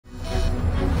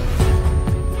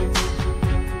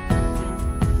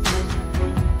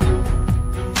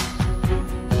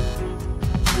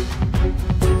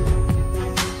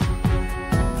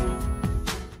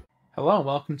Hello and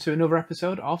welcome to another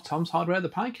episode of Tom's Hardware, the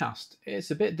Piecast. It's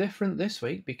a bit different this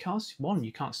week because, one,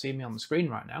 you can't see me on the screen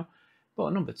right now, but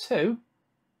number two,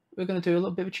 we're going to do a little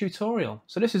bit of a tutorial.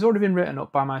 So this has already been written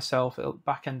up by myself at the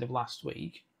back end of last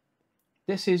week.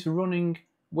 This is running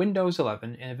Windows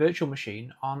 11 in a virtual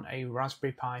machine on a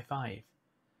Raspberry Pi 5.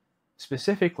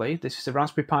 Specifically, this is a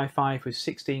Raspberry Pi 5 with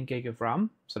 16 gig of RAM,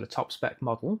 so the top spec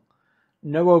model.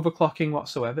 No overclocking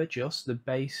whatsoever, just the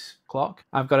base clock.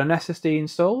 I've got an SSD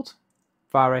installed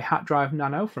via a HatDrive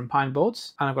Nano from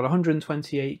Pineboards, and I've got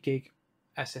 128 gig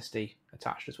SSD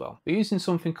attached as well. We're using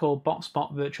something called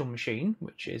Botspot Virtual Machine,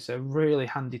 which is a really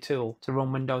handy tool to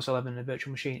run Windows 11 in a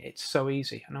virtual machine. It's so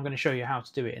easy, and I'm going to show you how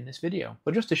to do it in this video.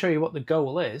 But just to show you what the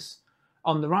goal is,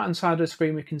 on the right hand side of the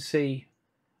screen we can see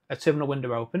a terminal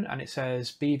window open, and it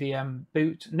says BVM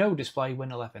boot no display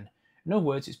Win 11. In other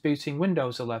words, it's booting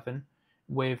Windows 11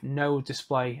 with no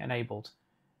display enabled.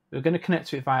 We're going to connect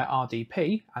to it via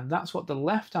RDP, and that's what the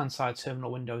left-hand side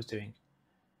terminal window is doing.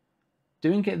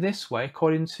 Doing it this way,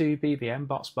 according to BVM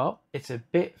Botspot, it's a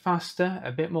bit faster,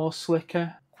 a bit more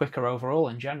slicker, quicker overall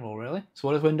in general, really. So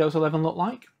what does Windows 11 look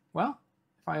like? Well,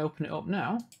 if I open it up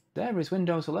now, there is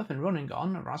Windows 11 running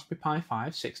on a Raspberry Pi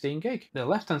 5 16 gig. The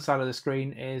left-hand side of the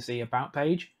screen is the About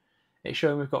page. It's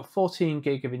showing we've got 14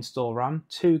 gig of install RAM,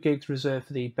 2 gigs reserved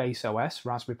for the base OS,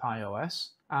 Raspberry Pi OS,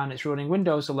 and it's running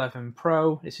Windows 11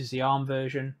 Pro. This is the ARM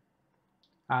version,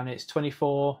 and it's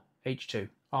 24H2.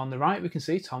 On the right, we can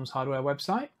see Tom's Hardware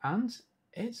website, and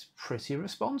it's pretty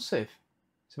responsive.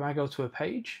 So if I go to a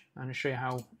page and show you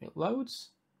how it loads,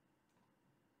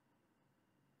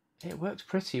 it works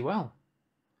pretty well.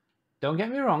 Don't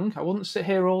get me wrong, I wouldn't sit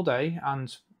here all day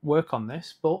and work on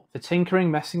this, but for tinkering,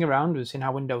 messing around with seeing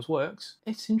how Windows works,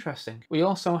 it's interesting. We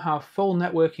also have full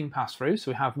networking pass-through,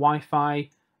 so we have Wi-Fi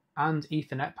and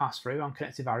Ethernet pass-through. I'm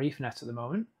connected via Ethernet at the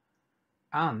moment,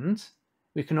 and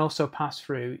we can also pass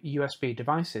through USB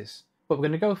devices. But we're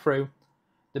going to go through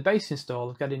the base install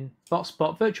of getting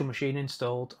Botspot Virtual Machine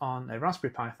installed on a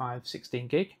Raspberry Pi 5 16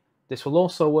 gig. This will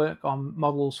also work on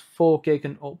models 4 gig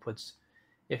and upwards.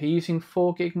 If you're using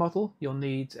 4 gig model, you'll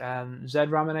need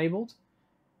ZRAM enabled,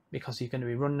 because you're going to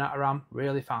be running out of RAM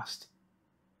really fast.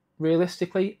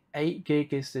 Realistically, 8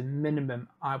 gig is the minimum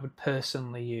I would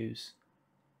personally use.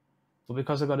 But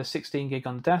because I've got a 16 gig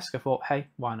on the desk, I thought, hey,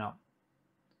 why not?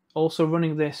 Also,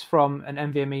 running this from an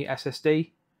NVMe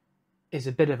SSD is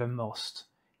a bit of a must.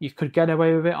 You could get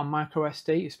away with it on micro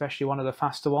SD, especially one of the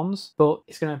faster ones, but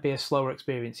it's going to be a slower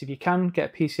experience. If you can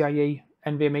get a PCIe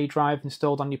NVMe drive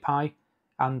installed on your Pi,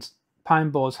 and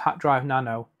Pineboards HatDrive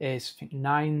Nano is, I think,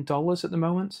 $9 at the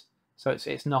moment, so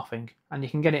it's nothing. And you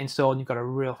can get it installed and you've got a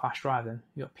real fast drive then.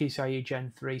 You've got PCIe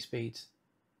Gen 3 speeds.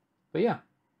 But yeah,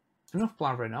 enough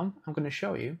blathering on. I'm going to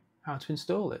show you how to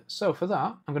install it. So for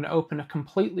that, I'm going to open a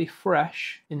completely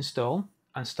fresh install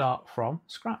and start from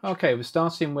scratch. Okay, we're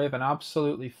starting with an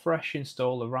absolutely fresh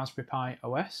install of Raspberry Pi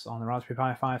OS on the Raspberry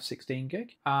Pi 5 16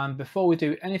 gig. And before we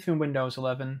do anything Windows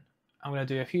 11, I'm going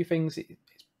to do a few things.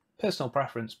 Personal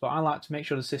preference, but I like to make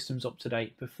sure the system's up to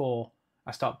date before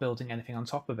I start building anything on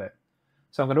top of it.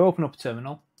 So I'm going to open up a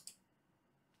terminal.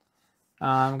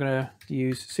 I'm going to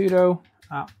use sudo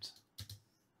apt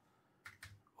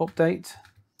update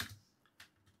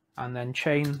and then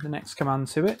chain the next command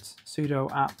to it,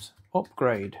 sudo apt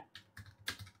upgrade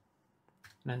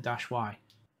and then -y.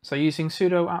 So using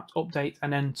sudo apt update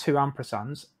and then 2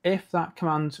 ampersands, if that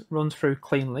command runs through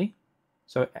cleanly,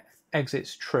 so it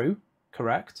exits true,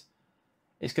 correct,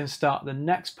 it's going to start the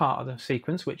next part of the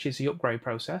sequence, which is the upgrade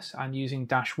process, and using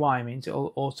 -y means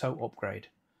it'll auto upgrade.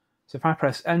 So if I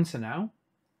press enter now,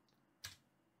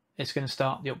 it's going to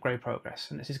start the upgrade progress,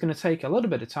 and this is going to take a little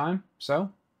bit of time,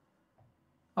 so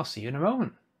I'll see you in a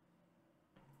moment.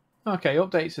 Okay,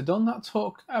 updates are done. That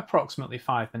took approximately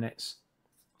 5 minutes,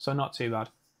 so not too bad.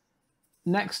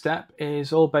 Next step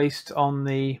is all based on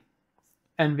the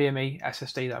NVMe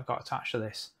SSD that I've got attached to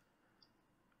this.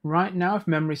 Right now, if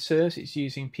memory serves, it's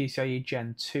using PCIe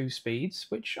Gen 2 speeds,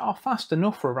 which are fast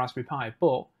enough for a Raspberry Pi,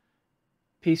 but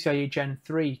PCIe Gen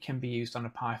 3 can be used on a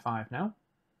Pi 5 now.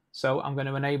 So I'm going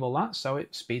to enable that so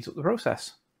it speeds up the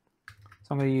process. So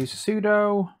I'm going to use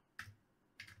sudo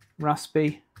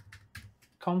raspi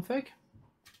config.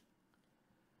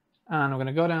 And I'm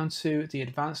going to go down to the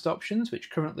advanced options,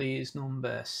 which currently is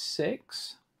number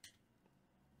 6.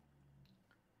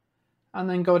 And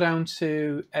then go down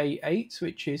to A8,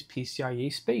 which is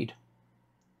PCIe speed.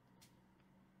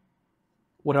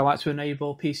 Would I like to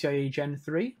enable PCIe Gen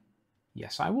 3?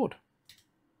 Yes, I would.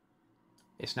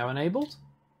 It's now enabled,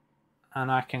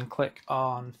 and I can click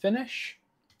on Finish,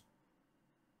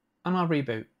 and I'll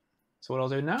reboot. So what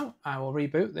I'll do now, I will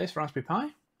reboot this Raspberry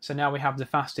Pi, So now we have the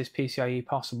fastest PCIe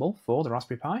possible for the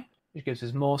Raspberry Pi, which gives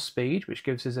us more speed, which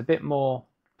gives us a bit more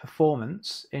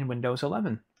performance in Windows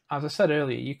 11. As I said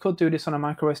earlier, you could do this on a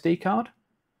micro SD card,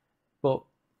 but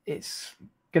it's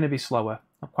going to be slower,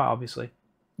 quite obviously.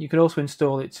 You could also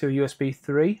install it to a USB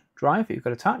 3 drive that you've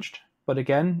got attached, but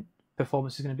again,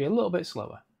 performance is going to be a little bit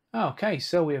slower. Okay,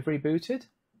 so we have rebooted.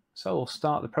 So we'll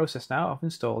start the process now of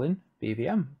installing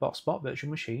BVM, Botspot Virtual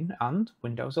Machine, and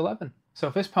Windows 11. So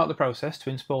for this part of the process, to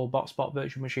install Botspot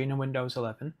Virtual Machine and Windows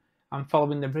 11, I'm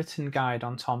following the written guide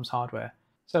on Tom's Hardware.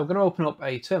 So I'm going to open up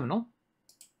a terminal,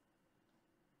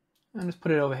 and just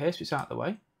put it over here so it's out of the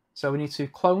way. So we need to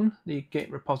clone the Git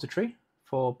repository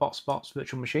for Botspot's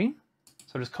Virtual Machine.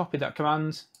 So just copy that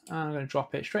command, and I'm going to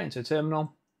drop it straight into the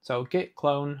terminal. So git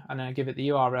clone, and then I give it the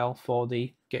URL for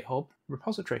the GitHub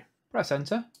repository. Press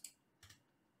enter,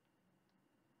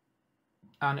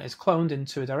 and it's cloned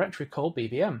into a directory called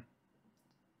BVM.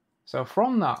 So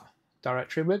from that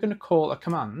directory, we're going to call a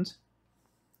command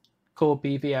called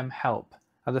BVM help.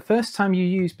 Now the first time you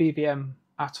use BVM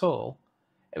at all,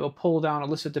 it will pull down a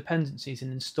list of dependencies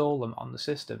and install them on the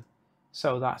system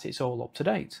so that it's all up to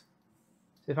date.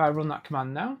 So if I run that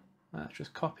command now, let's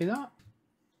just copy that.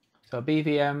 So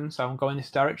BVM, so I'm going to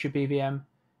this directory BVM,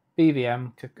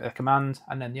 BVM command,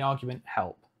 and then the argument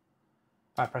help.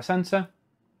 If I press enter,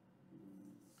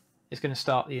 it's going to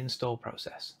start the install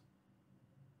process.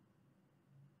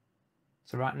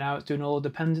 So right now it's doing all the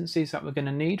dependencies that we're going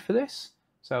to need for this.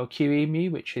 So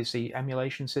QEMU, which is the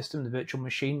emulation system, the virtual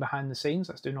machine behind the scenes,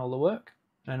 that's doing all the work.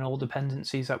 And all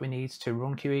dependencies that we need to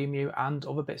run QEMU and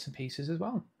other bits and pieces as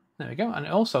well. There we go. And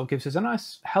it also gives us a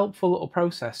nice helpful little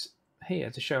process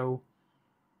here to show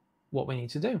what we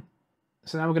need to do.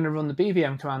 So now we're going to run the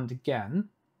BVM command again,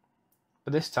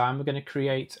 but this time we're going to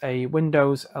create a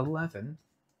Windows 11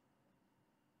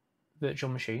 virtual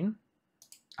machine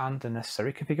and the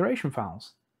necessary configuration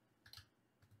files.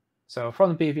 So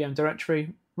from the BVM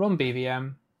directory, run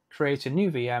BVM, create a new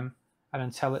VM, and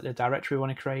then tell it the directory we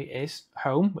want to create is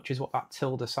home, which is what that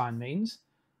tilde sign means,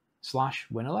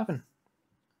 /win11.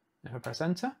 If I press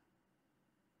enter,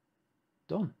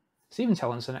 done. It's even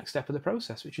telling us the next step of the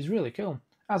process, which is really cool.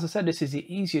 As I said, this is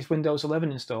the easiest Windows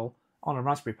 11 install on a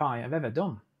Raspberry Pi I've ever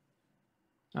done.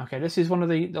 Okay, this is one of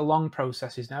the long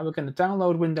processes now. We're going to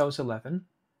download Windows 11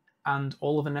 and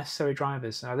all of the necessary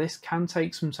drivers. Now this can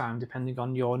take some time depending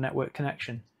on your network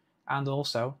connection and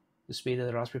also the speed of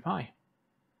the Raspberry Pi.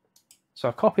 So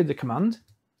I've copied the command,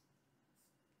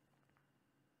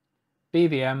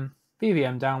 BVM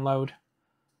download,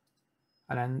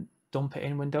 and then dump it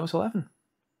in Windows 11.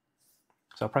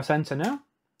 So press enter now,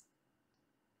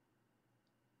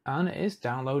 and it is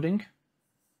downloading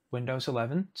Windows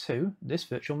 11 to this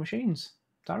virtual machines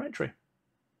directory.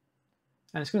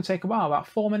 And it's going to take a while, about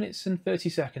 4 minutes and 30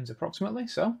 seconds approximately,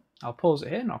 so I'll pause it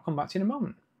here and I'll come back to you in a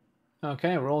moment.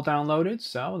 Okay, we're all downloaded,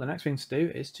 so the next thing to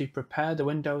do is to prepare the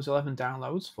Windows 11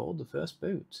 downloads for the first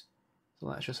boot. So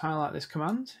let's just highlight this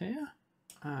command here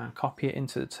and copy it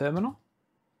into the terminal.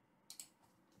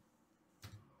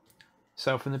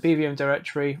 So from the BVM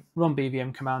directory, run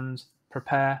BVM command,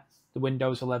 prepare the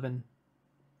Windows 11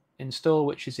 install,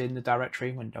 which is in the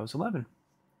directory Windows 11.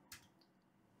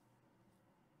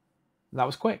 That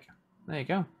was quick. There you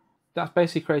go. That's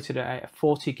basically created a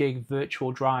 40 gig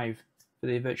virtual drive for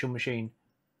the virtual machine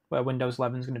where Windows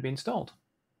 11 is going to be installed.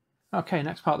 Okay,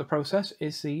 next part of the process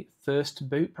is the first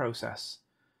boot process.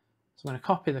 So I'm going to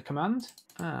copy the command,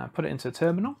 put it into the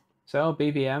terminal. So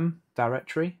BVM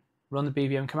directory, run the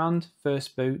BVM command,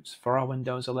 first boot for our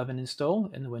Windows 11 install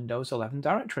in the Windows 11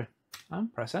 directory,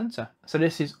 and press enter. So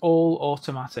this is all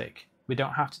automatic. We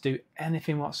don't have to do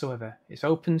anything whatsoever. It's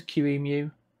opened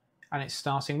QEMU and it's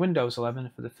starting Windows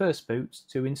 11 for the first boot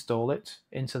to install it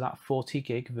into that 40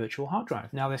 gig virtual hard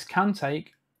drive. Now this can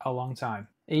take a long time.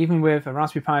 Even with a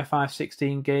Raspberry Pi 5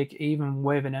 16 gig, even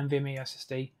with an NVMe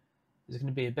SSD, there's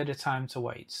going to be a bit of time to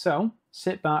wait. So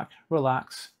sit back,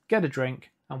 relax, get a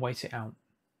drink and wait it out.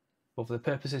 But for the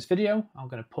purpose of this video, I'm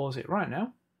going to pause it right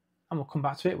now and we'll come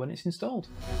back to it when it's installed.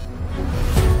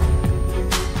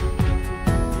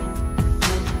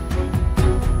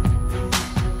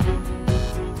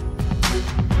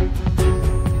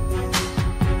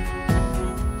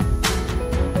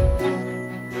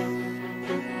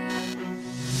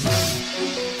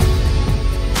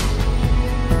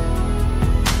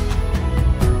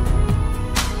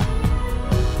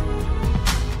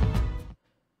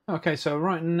 Okay, so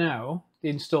right now the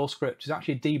install script is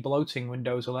actually debloating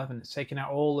Windows 11. It's taking out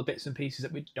all the bits and pieces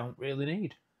that we don't really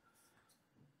need.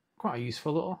 Quite a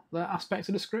useful little aspect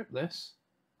of the script, this.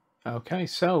 Okay,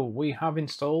 so we have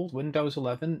installed Windows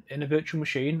 11 in a virtual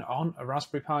machine on a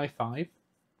Raspberry Pi 5.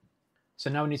 So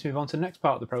now we need to move on to the next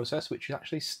part of the process, which is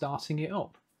actually starting it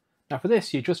up. Now for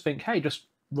this, you just think, hey, just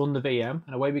run the VM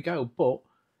and away we go. But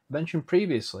I mentioned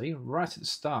previously, right at the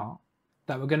start,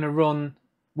 that we're going to run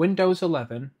Windows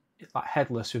 11 like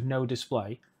headless with no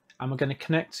display, and we're going to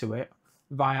connect to it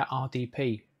via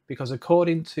RDP, because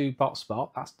according to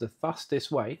Botspot, that's the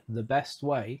fastest way, the best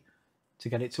way to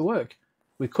get it to work.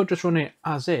 We could just run it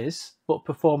as is, but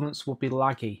performance will be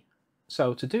laggy.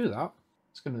 So to do that,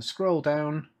 it's going to scroll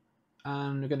down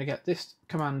and we're going to get this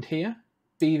command here,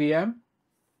 BVM,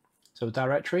 so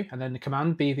directory, and then the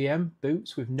command BVM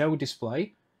boots with no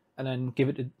display, and then give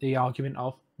it the argument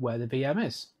of where the VM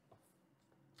is.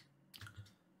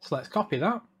 So let's copy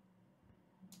that,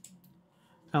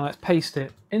 and let's paste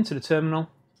it into the terminal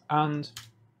and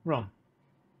run.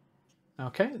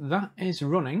 Okay, that is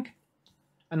running.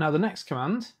 And now the next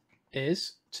command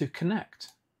is to connect.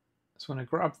 So I'm going to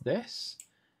grab this,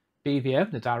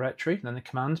 BVM, the directory, and then the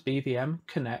command BVM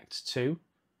connect to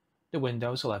the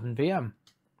Windows 11 VM. I'm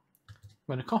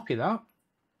going to copy that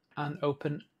and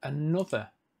open another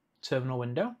terminal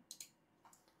window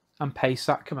and paste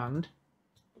that command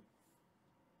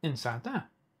inside there.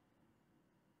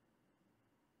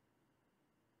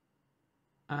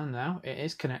 And now it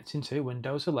is connecting to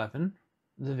Windows 11,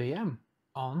 the VM,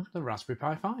 on the Raspberry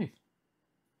Pi 5.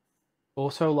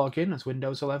 Auto login as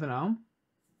Windows 11 ARM.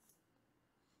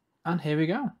 And here we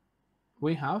go.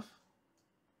 We have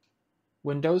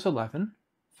Windows 11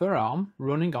 for ARM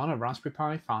running on a Raspberry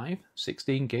Pi 5,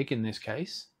 16 gig in this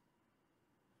case.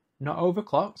 Not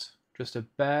overclocked, just a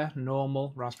bare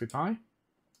normal Raspberry Pi.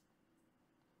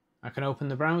 I can open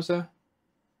the browser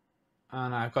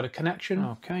and I've got a connection.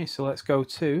 Okay, so let's go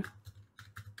to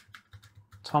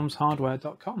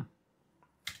tomshardware.com.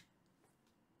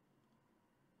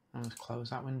 And let's close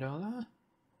that window there.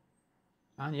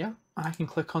 And yeah, I can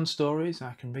click on stories,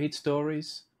 I can read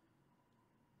stories,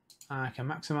 I can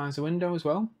maximize the window as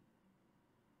well.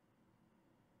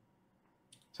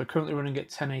 So currently running at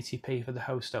 1080p for the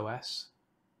host OS,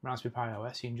 Raspberry Pi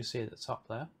OS, you can just see at the top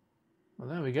there. Well,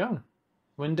 there we go.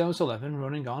 Windows 11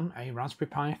 running on a Raspberry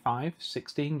Pi 5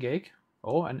 16 gig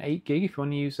or an 8 gig if you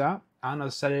want to use that. And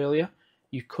as I said earlier,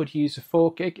 you could use a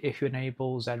 4 gig if you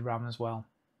enable ZRAM as well.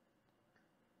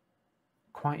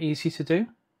 Quite easy to do.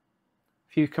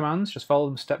 A few commands, just follow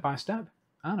them step by step,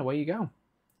 and away you go.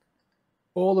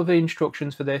 All of the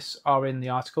instructions for this are in the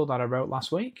article that I wrote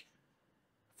last week.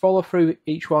 Follow through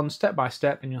each one step by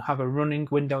step and you'll have a running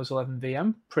Windows 11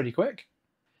 VM pretty quick.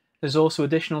 There's also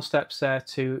additional steps there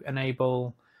to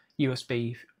enable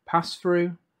USB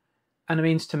pass-through and a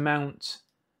means to mount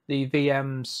the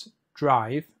VM's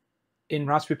drive in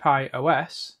Raspberry Pi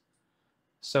OS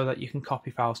so that you can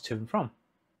copy files to and from.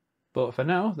 But for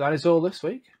now, that is all this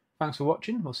week. Thanks for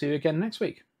watching. We'll see you again next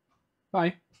week.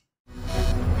 Bye.